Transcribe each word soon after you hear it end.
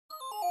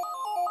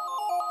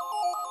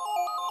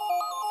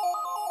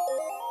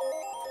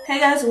Hey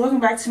guys,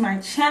 welcome back to my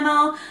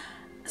channel.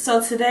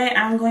 So today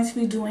I'm going to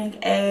be doing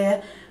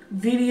a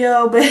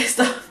video based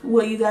off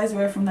what you guys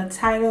read from the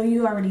title.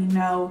 You already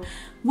know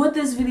what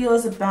this video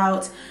is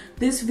about.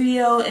 This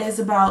video is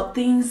about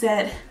things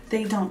that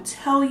they don't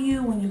tell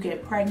you when you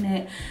get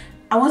pregnant.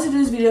 I want to do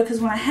this video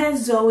because when I had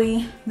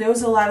Zoe, there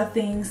was a lot of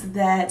things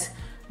that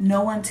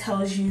no one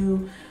tells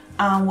you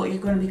what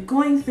you're going to be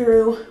going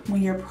through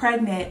when you're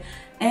pregnant,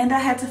 and I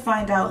had to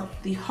find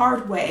out the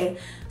hard way.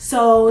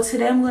 So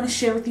today I'm going to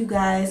share with you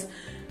guys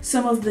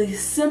some of the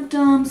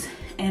symptoms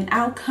and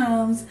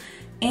outcomes,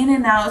 in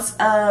and outs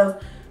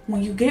of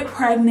when you get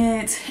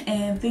pregnant,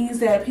 and things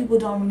that people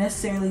don't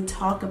necessarily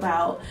talk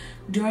about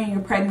during your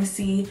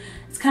pregnancy.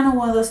 It's kind of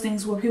one of those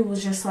things where people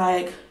just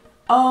like,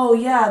 oh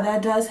yeah,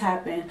 that does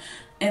happen,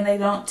 and they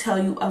don't tell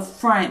you up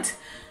front,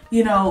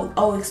 you know,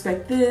 oh,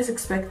 expect this,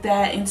 expect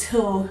that,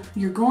 until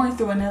you're going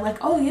through, and they're like,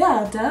 oh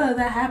yeah, duh,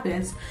 that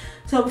happens.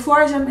 So before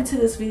I jump into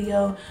this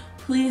video,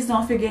 please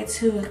don't forget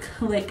to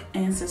click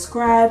and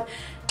subscribe.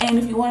 And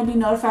if you want to be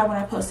notified when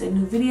I post a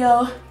new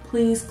video,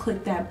 please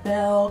click that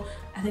bell.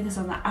 I think it's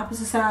on the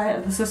opposite side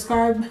of the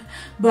subscribe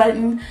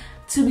button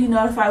to be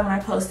notified when I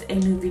post a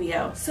new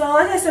video. So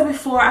like I said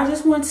before, I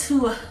just want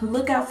to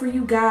look out for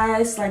you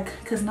guys, like,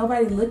 because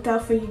nobody looked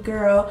out for you,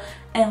 girl,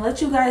 and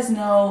let you guys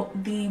know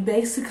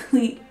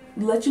basically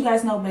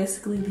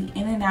the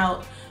in and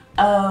out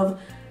of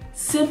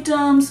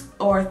symptoms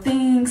or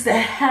things that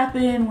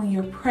happen when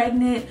you're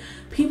pregnant.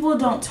 People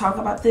don't talk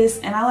about this,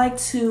 and I like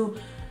to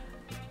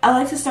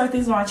start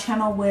things on my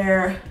channel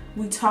where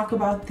we talk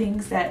about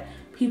things that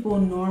people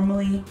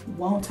normally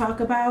won't talk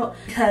about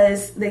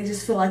because they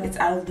just feel like it's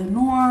out of the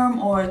norm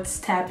or it's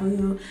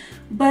taboo.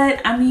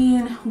 But I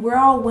mean, we're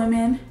all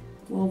women.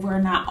 Well, we're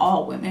not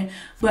all women,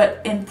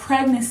 but in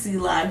pregnancy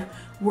life,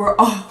 we're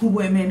all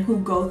women who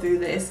go through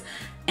this.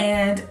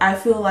 And I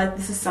feel like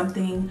this is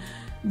something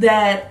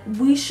that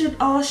we should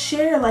all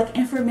share, like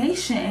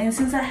information. And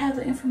since I have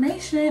the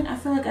information, I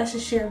feel like I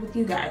should share it with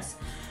you guys.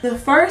 The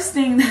first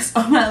thing that's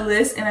on my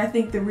list, and I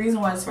think the reason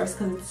why it's first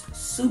because it's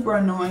super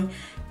annoying,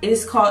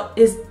 is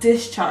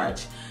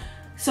discharge.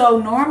 So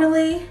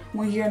normally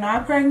when you're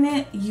not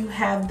pregnant, you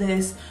have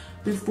this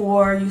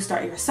before you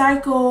start your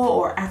cycle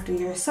or after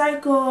your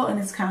cycle, and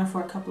it's kind of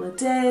for a couple of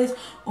days,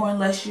 or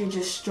unless you're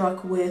just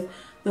struck with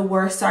the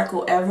worst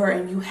cycle ever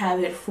and you have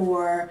it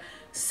for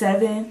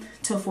 7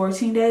 to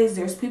 14 days.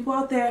 There's people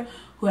out there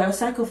who have a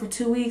cycle for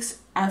 2 weeks.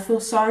 I feel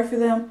sorry for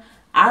them.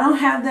 I don't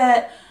have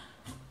that.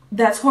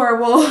 That's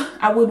horrible.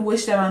 I wouldn't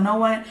wish that on no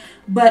one.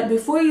 But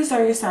before you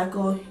start your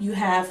cycle, you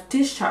have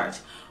discharge.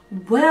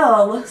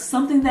 Well,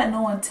 something that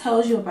no one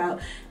tells you about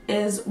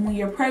is when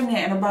you're pregnant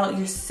and about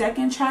your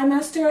second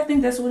trimester, I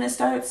think that's when it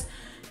starts,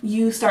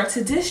 you start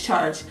to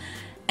discharge.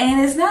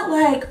 And it's not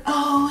like,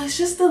 oh, it's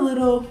just a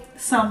little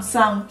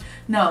some.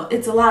 No,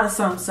 it's a lot of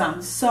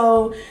some.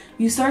 So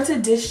you start to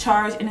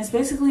discharge, and it's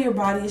basically your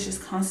body is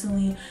just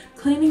constantly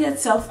cleaning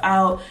itself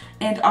out,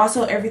 and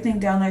also everything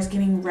down there is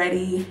getting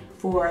ready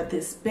for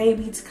this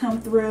baby to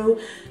come through.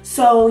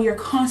 So you're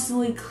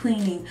constantly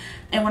cleaning.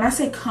 And when I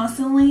say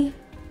constantly,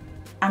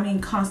 I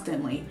mean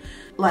constantly,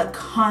 like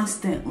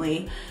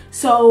constantly.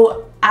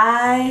 So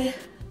I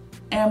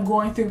am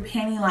going through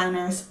panty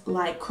liners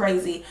like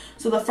crazy.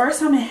 So the first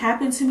time it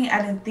happened to me,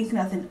 I didn't think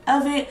nothing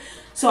of it.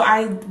 So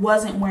I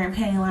wasn't wearing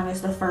panty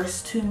liners the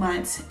first 2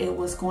 months it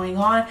was going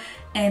on,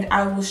 and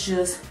I was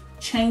just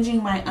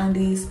changing my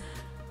undies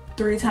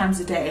 3 times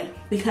a day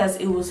because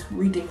it was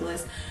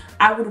ridiculous.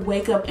 I would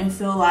wake up and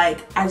feel like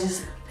I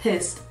just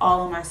pissed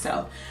all on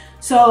myself.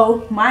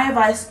 So my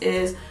advice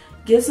is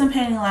get some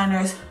panty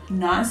liners,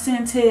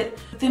 non-scented,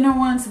 thinner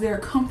ones. They're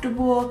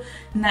comfortable,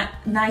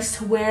 nice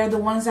to wear. The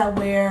ones I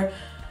wear,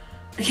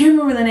 I can't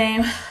remember the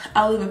name.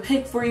 I'll leave a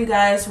pic for you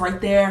guys right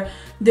there.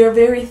 They're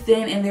very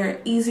thin and they're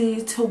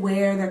easy to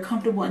wear. They're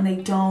comfortable and they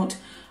don't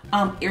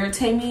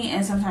irritate me.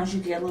 And sometimes you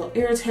get a little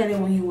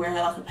irritated when you wear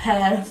like a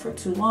pad for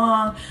too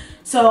long.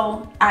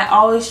 So I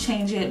always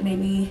change it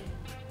maybe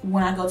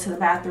when I go to the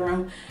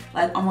bathroom.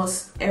 Like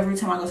almost every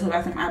time I go to the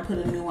bathroom, I put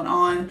a new one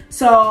on.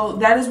 So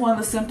that is one of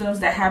the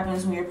symptoms that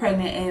happens when you're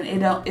pregnant,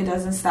 and it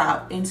doesn't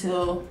stop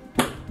until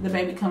the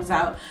baby comes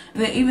out.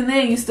 And then even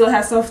then you still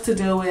have stuff to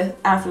deal with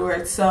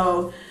afterwards.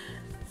 So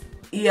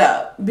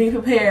yeah, be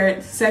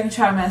prepared. Second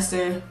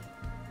trimester,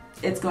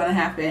 it's gonna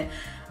happen.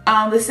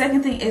 The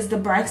second thing is the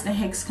Braxton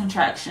Hicks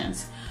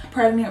contractions.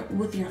 Pregnant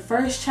with your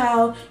first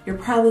child, you're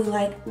probably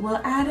like, well,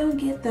 I don't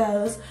get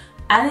those.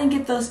 I didn't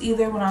get those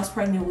either when I was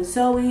pregnant with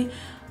Zoe,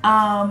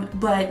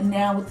 but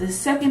now with the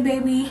second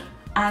baby,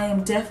 I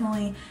am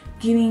definitely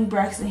getting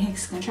Braxton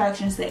Hicks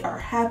contractions. They are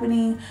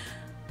happening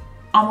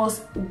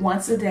almost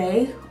once a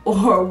day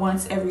or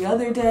once every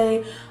other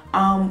day.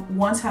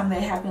 One time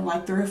they happen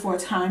like 3 or 4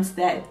 times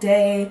that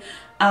day.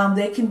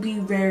 They can be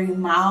very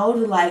mild,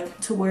 like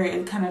to where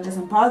it kind of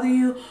doesn't bother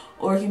you,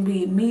 or it can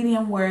be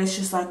medium where it's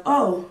just like,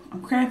 oh,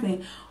 I'm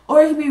cramping.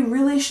 Or it can be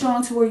really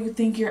strong to where you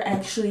think you're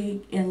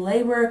actually in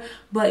labor,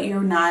 but you're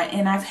not.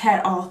 And I've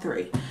had all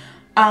 3.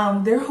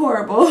 They're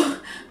horrible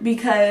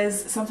because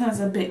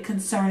sometimes a bit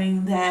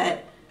concerning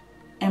that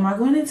am I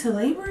going into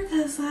labor?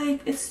 Because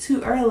like it's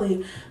too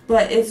early.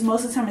 But it's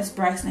most of the time it's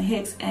Braxton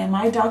Hicks, and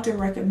my doctor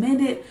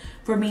recommended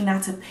for me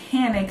not to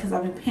panic because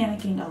I've been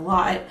panicking a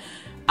lot.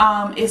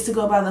 Is to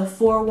go by the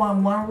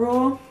 4-1-1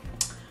 rule.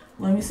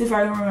 Let me see if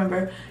I can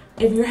remember.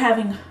 If you're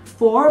having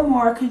 4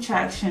 more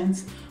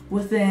contractions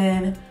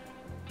within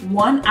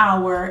 1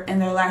 hour and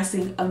they're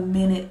lasting a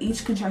minute,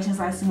 each contraction is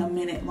lasting a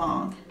minute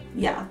long.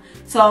 Yeah,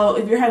 so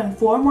if you're having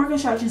 4 more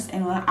contractions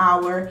in 1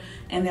 hour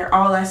and they're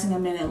all lasting a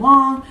minute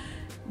long,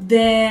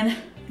 then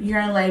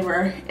you're in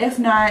labor. If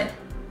not,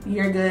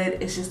 you're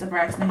good. It's just a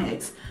Braxton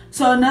Hicks.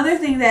 So another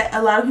thing that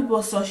a lot of people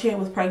associate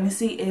with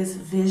pregnancy is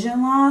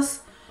vision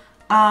loss.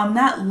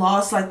 Not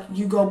loss like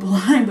you go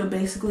blind, but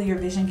basically your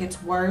vision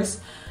gets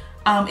worse.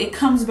 It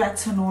comes back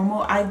to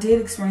normal. I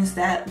did experience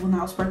that when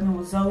I was pregnant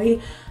with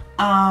Zoe.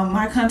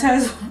 My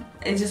contacts,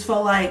 it just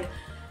felt like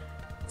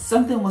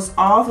something was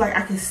off. Like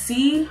I could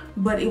see,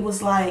 but it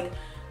was like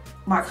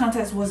my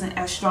contacts wasn't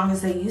as strong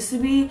as they used to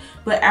be.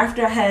 But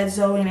after I had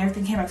Zoe and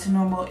everything came back to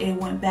normal, it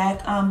went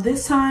back.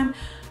 This time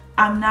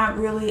I'm not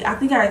really, I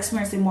think I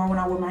experienced it more when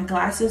I wear my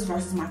glasses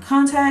versus my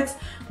contacts,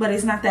 but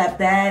it's not that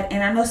bad.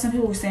 And I know some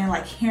people were saying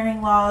like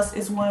hearing loss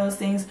is one of those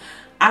things.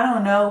 I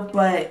don't know,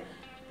 but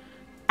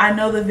I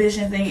know the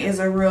vision thing is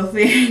a real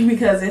thing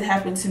because it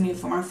happened to me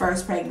for my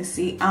first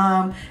pregnancy.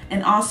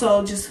 And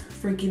also just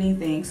forgetting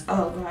things.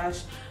 Oh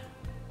gosh.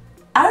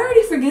 I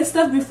already forget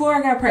stuff before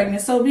I got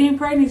pregnant, so being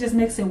pregnant just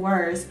makes it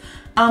worse.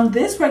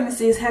 This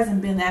pregnancy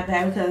hasn't been that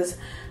bad because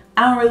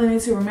I don't really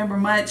need to remember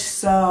much,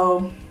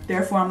 so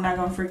therefore I'm not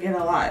gonna forget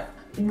a lot.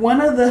 One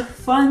of the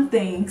fun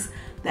things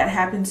that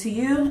happened to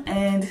you,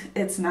 and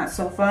it's not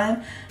so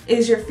fun,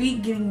 is your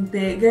feet getting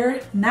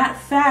bigger, not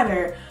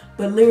fatter,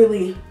 but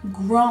literally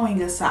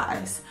growing a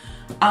size.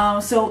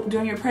 So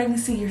during your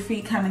pregnancy, your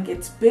feet kind of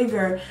gets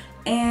bigger,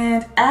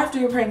 and after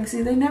your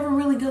pregnancy, they never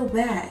really go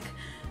back.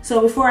 So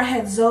before I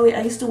had Zoe,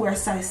 I used to wear a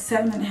size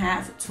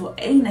 7.5 to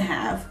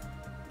 8.5.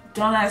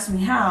 Don't ask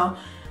me how.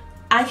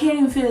 I can't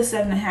even fit a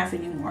 7.5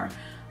 anymore.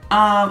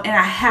 And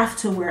I have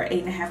to wear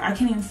 8.5. I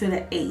can't even fit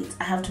an 8.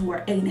 I have to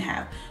wear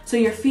 8.5. So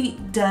your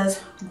feet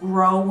does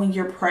grow when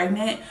you're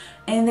pregnant,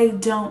 and they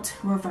don't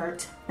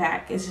revert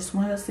back. It's just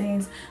one of those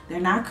things. They're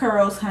not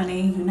curls,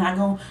 honey. You're not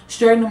gonna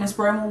straighten them and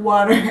spray them with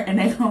water and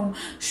they gonna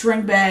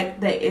shrink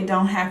back. It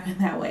don't happen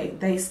that way.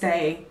 They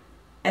stay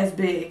as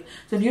big.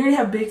 So if you already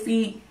have big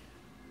feet,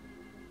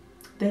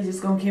 they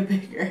just gonna get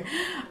bigger.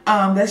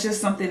 That's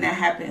just something that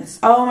happens.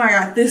 Oh my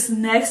god, this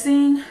next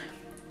thing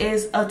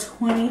is a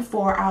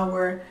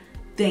 24-hour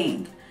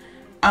thing.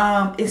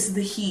 It's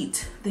the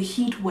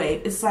heat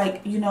wave. It's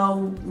like, you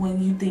know,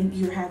 when you think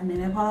you have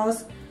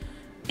menopause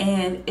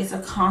and it's a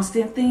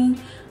constant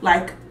thing.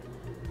 Like,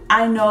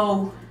 I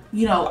know,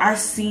 you know, I've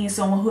seen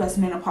someone who has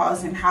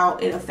menopause and how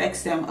it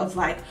affects them, of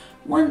like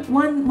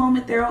one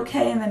moment they're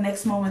okay and the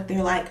next moment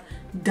they're like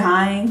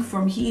dying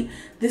from heat.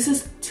 This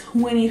is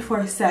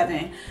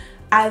 24/7.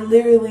 I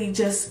literally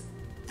just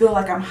feel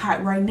like I'm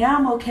hot. Right now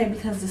I'm okay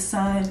because the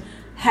sun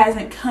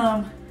hasn't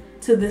come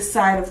to this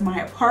side of my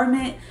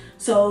apartment,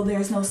 so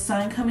there's no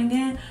sun coming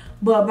in.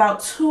 But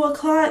about 2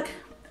 o'clock,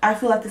 I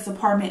feel like this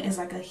apartment is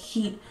like a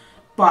heat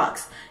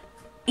box.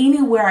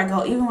 Anywhere I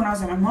go, even when I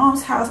was at my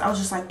mom's house, I was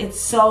just like, it's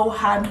so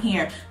hot in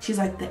here. She's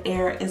like, the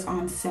air is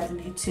on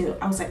 72.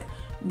 I was like,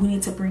 we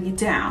need to bring it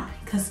down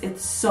because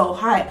it's so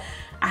hot.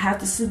 I have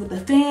to sleep with the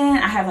fan.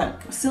 I have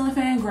like a ceiling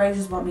fan. Gray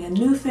just bought me a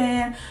new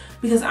fan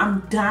because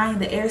I'm dying.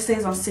 The air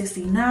stays on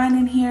 69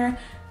 in here.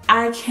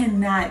 I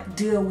cannot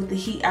deal with the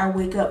heat. I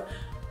wake up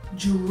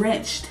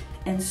drenched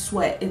in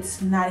sweat.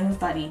 It's not even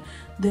funny.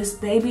 This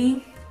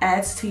baby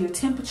adds to your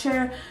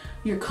temperature.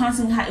 You're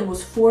constantly hot. It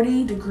was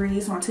 40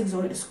 degrees when I took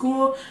Zoe to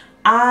school.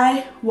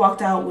 I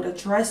walked out with a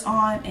dress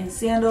on and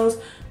sandals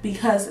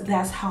because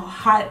that's how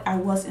hot I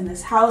was in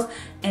this house,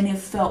 and it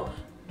felt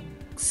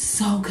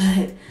so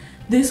good.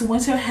 This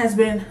winter has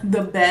been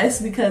the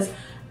best because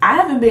I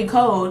haven't been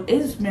cold.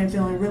 It's been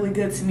feeling really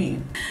good to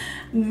me.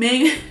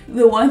 Maybe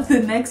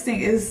the next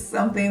thing is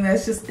something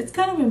that's just, it's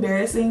kind of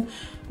embarrassing,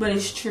 but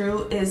it's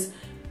true, is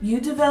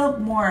you develop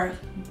more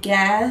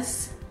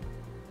gas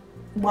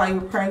while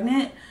you're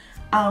pregnant.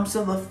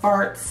 So the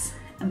farts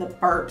and the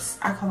burps,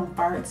 I call them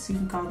farts, you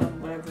can call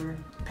them whatever,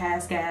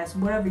 pass gas,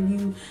 whatever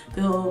you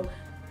feel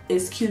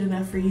is cute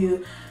enough for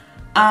you.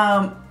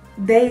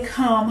 They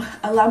come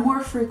a lot more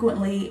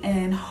frequently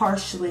and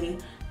harshly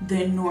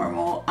than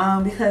normal,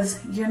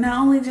 because you're not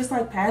only just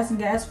like passing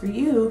gas for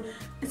you,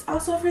 it's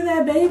also for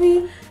that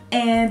baby.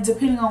 And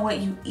depending on what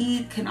you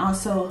eat can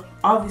also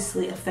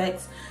obviously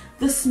affect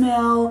the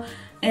smell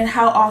and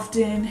how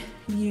often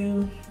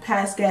you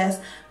pass gas,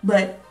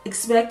 but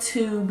expect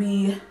to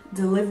be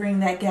delivering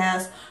that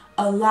gas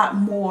a lot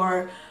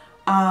more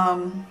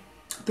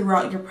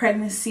throughout your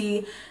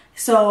pregnancy.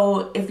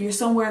 So if you're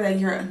somewhere that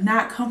you're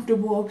not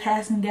comfortable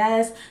passing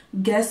gas,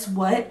 guess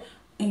what?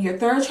 In your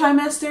 3rd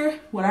trimester,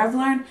 what I've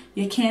learned,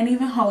 you can't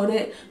even hold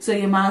it, so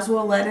you might as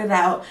well let it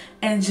out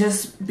and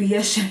just be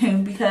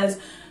ashamed, because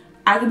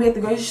I can be at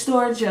the grocery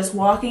store just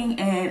walking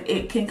and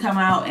it can come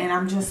out and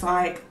I'm just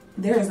like,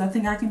 there is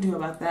nothing I can do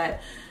about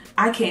that.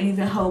 I can't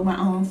even hold my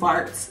own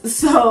farts.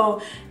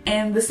 So,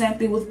 and the same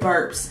thing with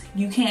burps.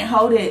 You can't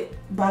hold it.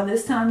 By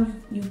this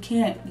time, you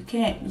can't.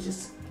 You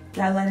just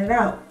gotta let it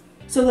out.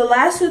 So the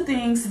last two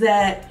things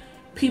that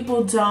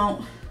people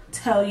don't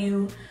tell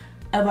you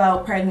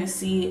about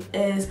pregnancy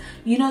is,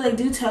 you know, they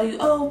do tell you,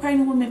 oh,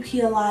 pregnant women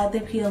pee a lot, they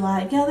pee a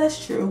lot. Yeah,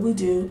 that's true, we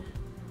do.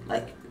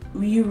 Like,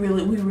 we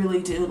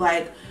really do.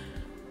 Like,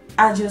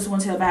 I just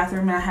went to the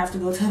bathroom and I have to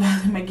go to the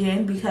bathroom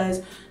again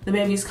because the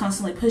baby is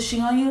constantly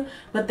pushing on you.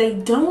 But they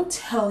don't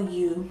tell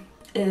you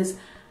is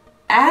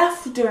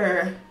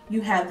after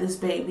you have this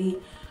baby,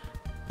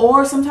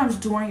 or sometimes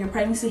during your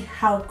pregnancy,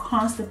 how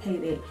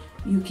constipated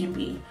you can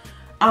be.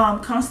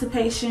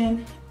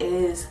 Constipation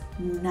is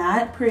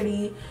not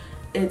pretty.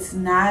 It's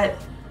not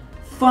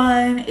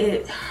fun.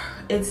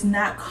 It's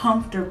not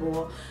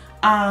comfortable.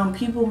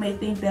 People may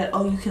think that,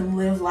 oh, you can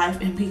live life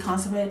and be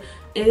constipated.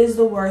 It is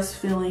the worst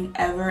feeling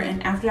ever.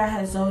 And after I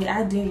had Zoe,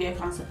 I did get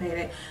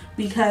constipated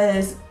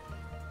because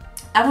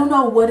I don't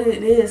know what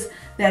it is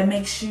that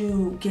makes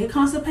you get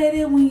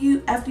constipated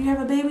after you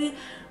have a baby,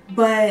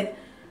 but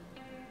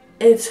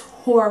it's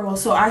horrible.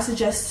 So I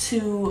suggest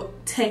to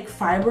take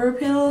fiber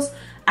pills.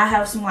 I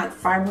have some like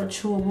fiber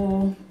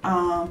chewable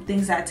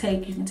things I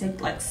take. You can take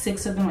like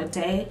 6 of them a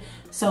day,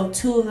 so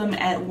 2 of them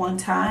at one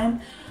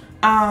time.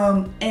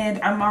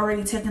 And I'm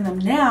already taking them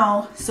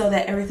now so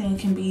that everything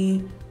can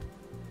be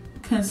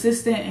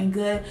consistent and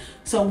good.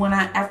 So when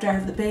after I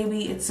have the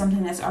baby, it's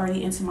something that's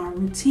already into my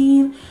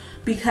routine,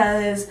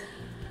 because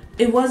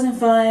it wasn't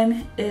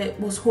fun. It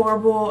was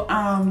horrible.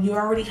 You're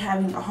already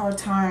having a hard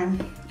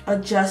time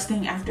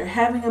adjusting after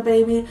having a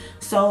baby,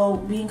 so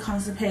being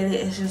constipated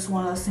is just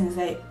one of those things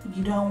that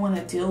you don't want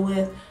to deal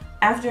with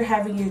after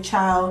having your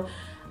child.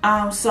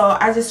 So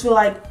I just feel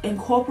like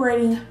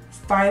incorporating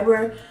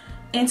fiber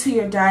into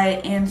your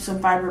diet and some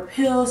fiber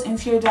pills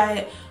into your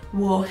diet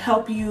will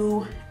help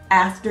you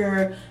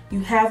after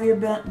you have your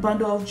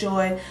bundle of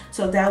joy,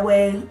 so that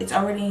way it's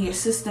already in your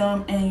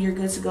system and you're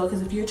good to go.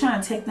 Because if you're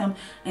trying to take them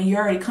and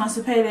you're already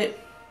constipated,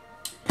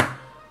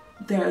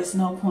 there is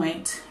no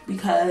point,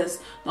 because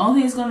the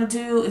only thing it's going to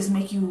do is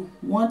make you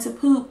want to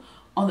poop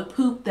on the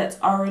poop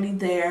that's already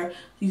there.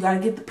 You got to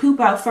get the poop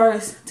out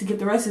first to get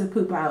the rest of the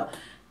poop out,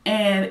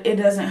 and it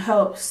doesn't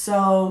help.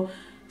 So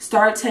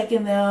start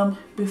taking them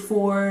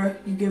before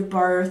you give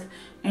birth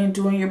and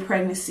during your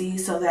pregnancy,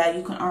 so that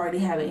you can already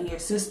have it in your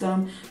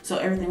system, so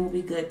everything will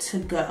be good to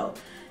go.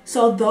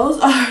 So those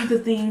are the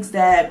things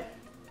that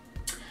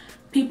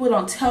people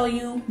don't tell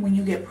you when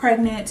you get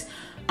pregnant.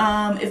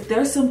 If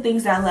there's some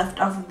things that I left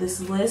off of this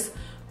list,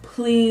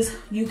 please,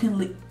 you can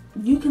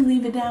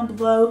leave it down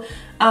below.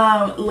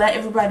 Let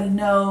everybody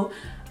know.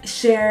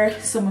 Share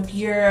some of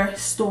your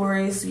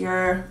stories,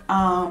 your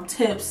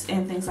tips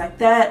and things like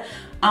that.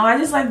 I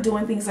just like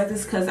doing things like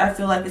this because I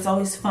feel like it's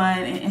always fun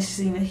and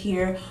interesting to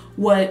hear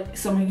what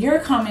some of your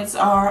comments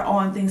are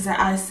on things that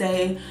I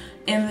say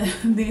in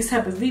these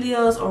type of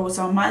videos or what's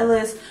on my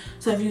list.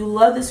 So if you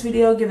love this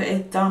video, give it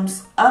a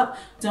thumbs up.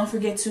 Don't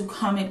forget to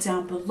comment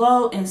down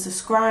below and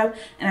subscribe.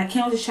 And I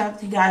can't wait to chat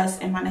with you guys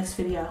in my next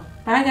video.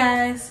 Bye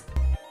guys.